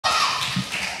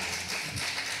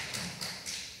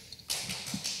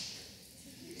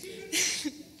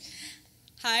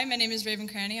Hi, my name is Raven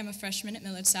Cranny. I'm a freshman at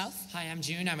Millard South. Hi, I'm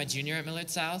June. I'm a junior at Millard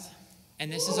South.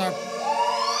 And this is our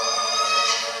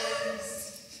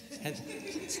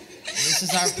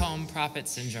poem, Prophet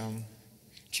Syndrome.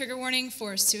 Trigger warning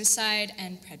for suicide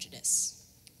and prejudice.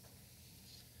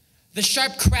 The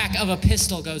sharp crack of a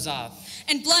pistol goes off.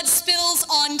 And blood spills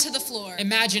onto the floor.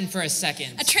 Imagine for a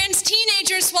second. A trans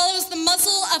teenager swallows the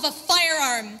muzzle of a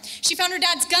firearm. She found her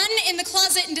dad's gun in the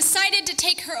closet and decided to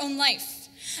take her own life.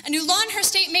 A new law in her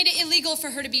state made it illegal for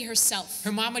her to be herself.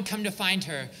 Her mom would come to find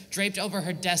her, draped over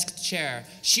her desk chair.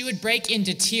 She would break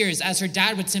into tears as her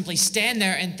dad would simply stand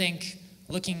there and think,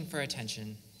 looking for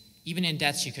attention. Even in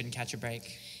death, she couldn't catch a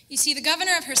break. You see, the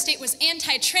governor of her state was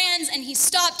anti-trans, and he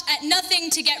stopped at nothing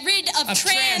to get rid of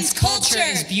trans culture.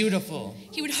 Is beautiful.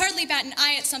 He would hardly bat an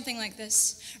eye at something like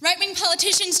this. Right-wing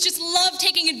politicians just love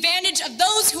taking advantage of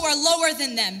those who are lower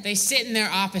than them. They sit in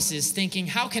their offices thinking,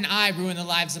 how can I ruin the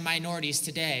lives of minorities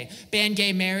today? Ban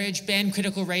gay marriage, ban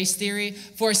critical race theory,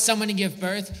 force someone to give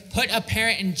birth, put a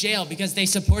parent in jail because they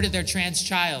supported their trans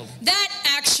child. That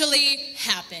actually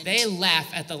happened. They laugh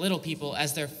at the little people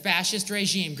as their fascist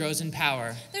regime grows in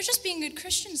power. They're just being good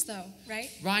Christians, though, right?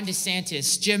 Ron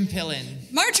DeSantis, Jim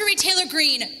Pillen, Marjorie Taylor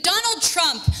Greene, Donald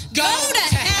Trump, go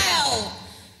to hell!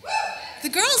 The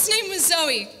girl's name was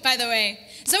Zoe, by the way.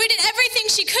 Zoe did everything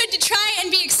she could to try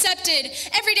and be accepted.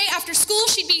 Every day after school,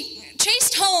 she'd be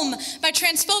chased home by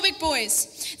transphobic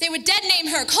boys. They would dead name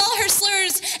her, call her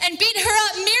slurs, and beat her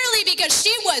up merely because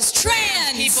she was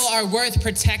trans. People are worth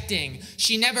protecting.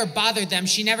 She never bothered them.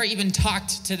 She never even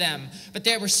talked to them. But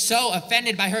they were so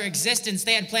offended by her existence,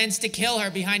 they had plans to kill her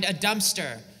behind a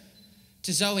dumpster.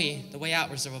 To Zoe, the way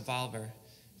out was a revolver.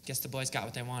 Guess the boys got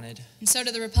what they wanted. And so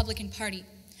did the Republican Party.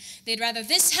 They'd rather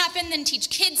this happen than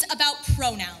teach kids about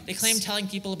pronouns. They claim telling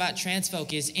people about trans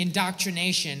folk is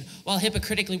indoctrination, while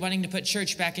hypocritically wanting to put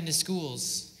church back into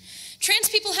schools. Trans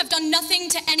people have done nothing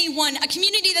to anyone. A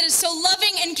community that is so loving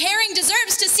and caring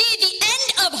deserves to see the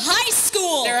end of high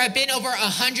school. There have been over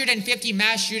 150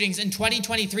 mass shootings in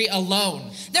 2023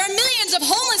 alone. There are millions of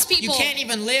homeless people. You can't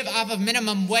even live off of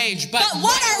minimum wage, but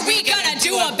what are we gonna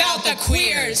do about the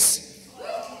queers?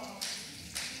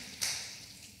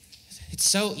 It's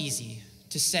so easy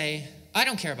to say, I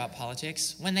don't care about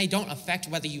politics, when they don't affect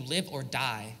whether you live or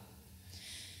die.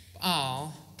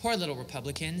 Aw, poor little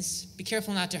Republicans. Be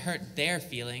careful not to hurt their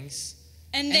feelings.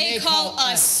 And they call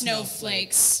us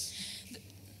snowflakes.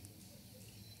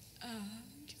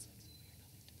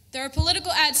 There are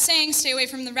political ads saying, stay away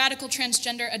from the radical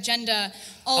transgender agenda.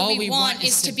 All we want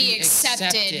is to be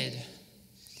accepted.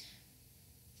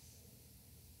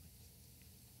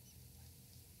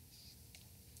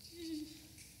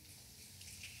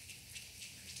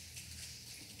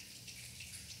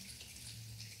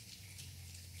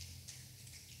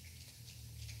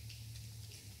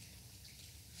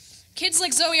 Kids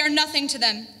like Zoe are nothing to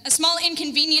them, a small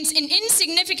inconvenience, an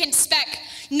insignificant speck.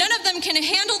 None of them can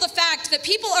handle the fact that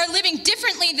people are living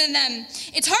differently than them.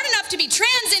 It's hard enough to be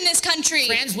trans in this country.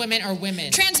 Trans women are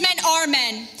women. Trans men are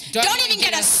men. Don't even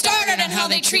get us started on how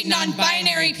they treat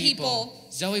non-binary people.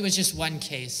 Zoe was just one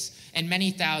case, and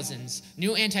many thousands.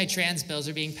 New anti-trans bills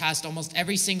are being passed almost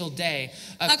every single day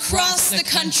across the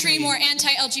country. More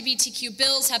anti-LGBTQ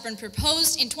bills have been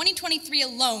proposed in 2023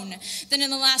 alone than in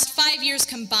the last 5 years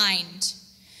combined.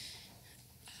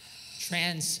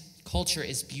 Trans culture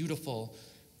is beautiful.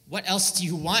 What else do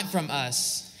you want from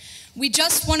us? We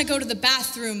just want to go to the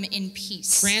bathroom in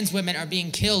peace. Trans women are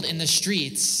being killed in the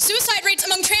streets. Suicide rates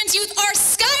among trans youth are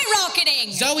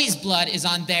skyrocketing. Zoe's blood is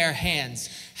on their hands.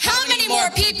 How many more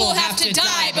people have to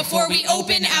die before we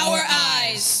open our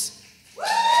eyes?